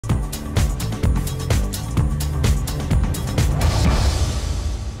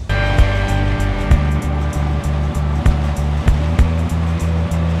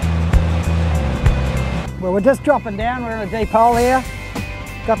Well, we're just dropping down, we're in a deep hole here.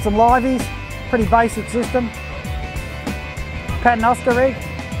 Got some liveys, pretty basic system. Paternoster rig.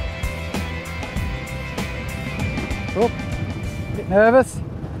 Oop, bit nervous.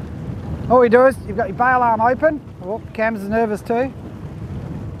 All we do is, you've got your bail arm open. Oh, Cam's nervous too.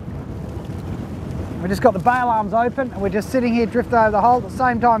 We just got the bail arms open and we're just sitting here drifting over the hole. At the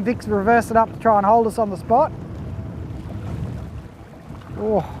same time, Vic's reversing up to try and hold us on the spot.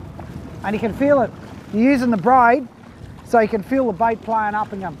 Oh, and you can feel it. You're using the braid so you can feel the bait playing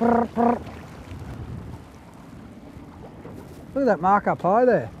up and going brr, brr. Look at that mark up high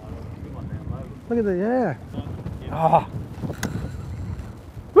there. Look at the, yeah. Oh.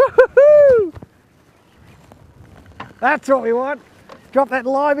 Woohoo! That's what we want. Drop that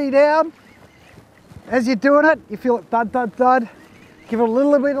livey down. As you're doing it, you feel it thud, thud, thud. Give it a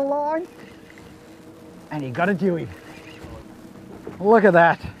little bit of line. And you got a Dewey. Look at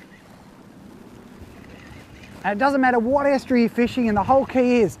that. And it doesn't matter what estuary you're fishing, and the whole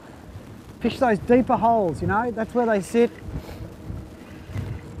key is fish those deeper holes, you know, that's where they sit.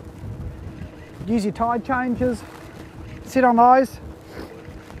 Use your tide changes, sit on those,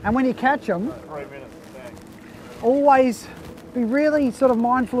 and when you catch them, always be really sort of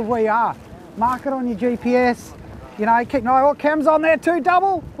mindful of where you are. Mark it on your GPS, you know, keep an eye. Oh, Cam's on there too,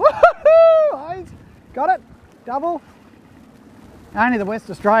 double. Woohoo! Got it, double. Only the West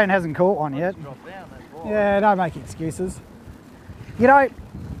Australian hasn't caught one yet. Yeah, don't make excuses. You know,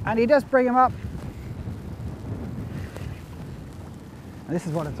 and you just bring them up. And this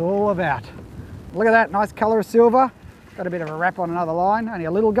is what it's all about. Look at that, nice colour of silver. Got a bit of a wrap on another line, only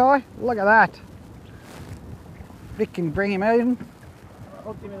a little guy. Look at that. Vic can bring him in.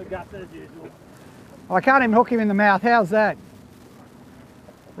 Hooked him in the guts as usual. I can't even hook him in the mouth, how's that?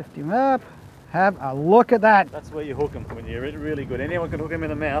 Lift him up, have a look at that. That's where you hook him when you're really good. Anyone can hook him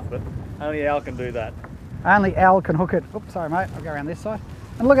in the mouth, but only Al can do that. Only Al can hook it. Oops, sorry mate, I'll go around this side.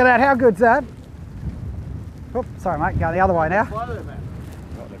 And look at that, how good's that? Oops, sorry mate, go the other way now.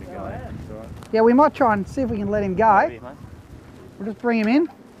 Yeah, we might try and see if we can let him go. We'll just bring him in,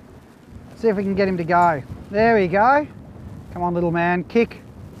 see if we can get him to go. There we go. Come on, little man, kick,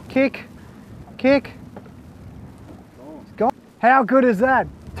 kick, kick. He's gone. How good is that?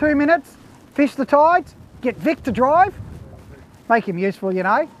 2 minutes, fish the tides, get Vic to drive, make him useful, you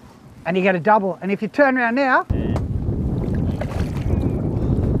know, and you get a double. And if you turn around now,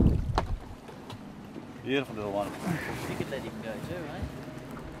 beautiful little one. You could let him go too, eh?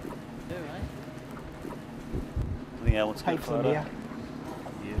 I think Alan's good takes for him it. here.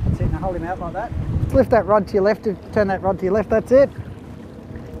 That's it, now hold him out like that. Lift that rod to your left, turn that rod to your left, that's it.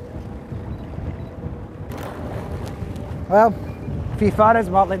 Well, a few photos,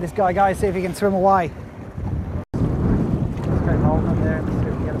 might let this guy go, see if he can swim away. Let's go holding up there and see if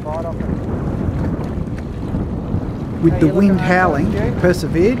we can get a bite off it. With the wind howling,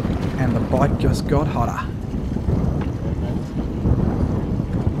 persevered, and the bite just got hotter.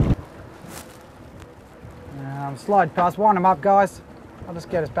 Slide past, wind them up guys. I'll just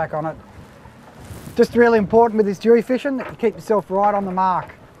get us back on it. Just really important with this Jewy fishing that you keep yourself right on the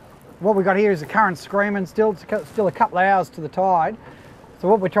mark. What we've got here is the current screaming still. It's still a couple of hours to the tide. So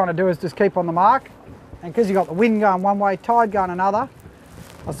what we're trying to do is just keep on the mark. And because you've got the wind going one way, tide going another,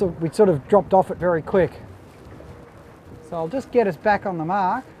 we sort of dropped off it very quick. So I'll just get us back on the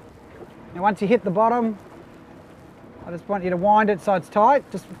mark. Now once you hit the bottom, I just want you to wind it so it's tight.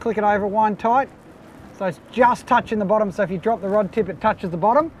 Just click it over, wind tight. So it's just touching the bottom, so if you drop the rod tip, it touches the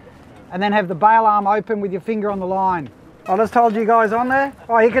bottom. And then have the bail arm open with your finger on the line. I just told you guys on there.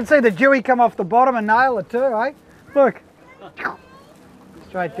 Oh, you can see the Dewey come off the bottom and nail it too, eh? Look.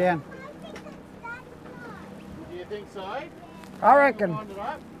 Straight down. Do you think so? I reckon. Wind it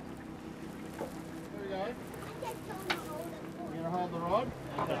up. There we go. You're going to hold the rod?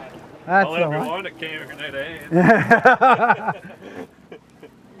 That's I'll the have one. rewind it, Cam, if you need a hand.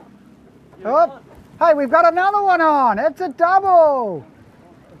 Oh, hey, we've got another one on. It's a double.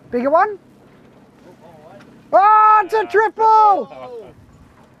 Bigger one? Oh, it's a triple.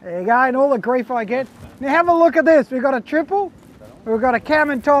 There you go, and all the grief I get. Now have a look at this. We've got a triple, we've got a Cam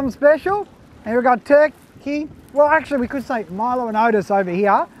and Tom special, and we've got Turkey. Well, actually, we could say Milo and Otis over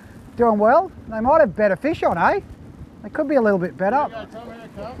here, doing well. They might have better fish on, eh? They could be a little bit better.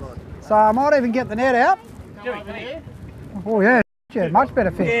 So I might even get the net out. Oh yeah, much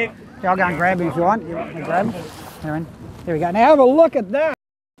better fish. Yeah, I'll go and grab him if you want. You want me to grab him? There we go. Now have a look at that.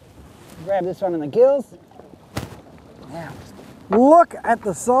 Grab this one in the gills. Now, look at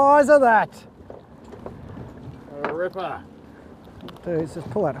the size of that. A ripper. Do is just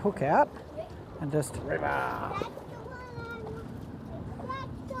pull that hook out and just Ripper.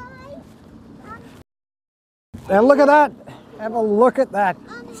 Now look at that. Have a look at that.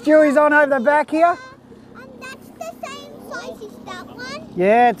 Stewie's on over the back here. And that's the same size as that one.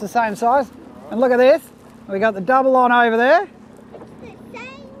 Yeah, it's the same size. And look at this. We got the double on over there. It's the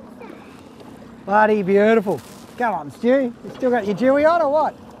same size. Bloody beautiful. Come on, Stu. You still got your Dewey on or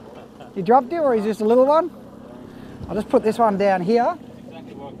what? You dropped it or is just a little one? I'll just put this one down here.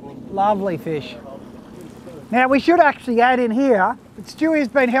 Lovely fish. Now we should actually add in here that Stewie's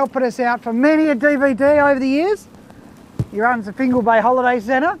been helping us out for many a DVD over the years. He runs the Fingal Bay Holiday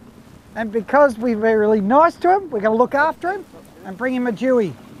Centre, and because we're really nice to him, we're going to look after him and bring him a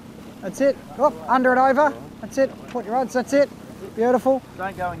Dewey. That's it. Oh, under and over. That's it. Put your rods. That's it. Beautiful.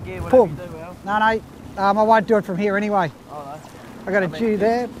 Don't go in gear, whatever Boom. you do, Al. No, I won't do it from here anyway. Oh, no. I got a Jew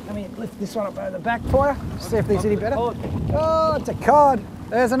there. Let me lift this one up over the back for you. See if there's any better. Oh, it's a cod.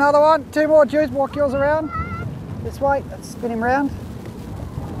 There's another one. 2 more Jews. Walk yours around. This way. Let's spin him round.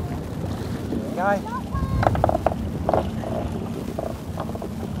 There you go.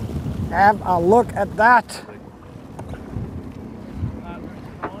 Have a look at that.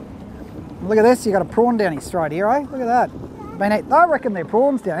 Look at this. You got a prawn down his throat here, eh? Look at that. I reckon they're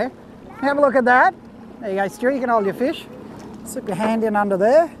prawns down here. Have a look at that. There you go, Stu. You can hold your fish. Slip your hand in under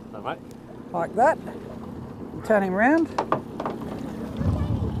there, like that. Turn him around.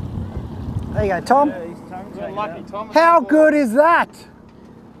 There you go, Tom. Lucky Thomas. How good is that?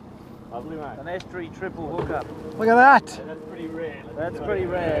 Lovely, mate. An estuary triple hookup. Look at that. That's pretty rare. That's pretty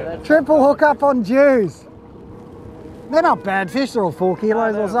rare. That's Triple hookup on Jews. They're not bad fish. They're all 4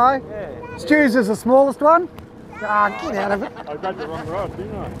 kilos or so. yeah. Stew's is the smallest one. Ah, get out of it. I grabbed the wrong rod,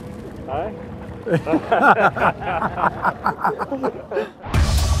 didn't I? Hey?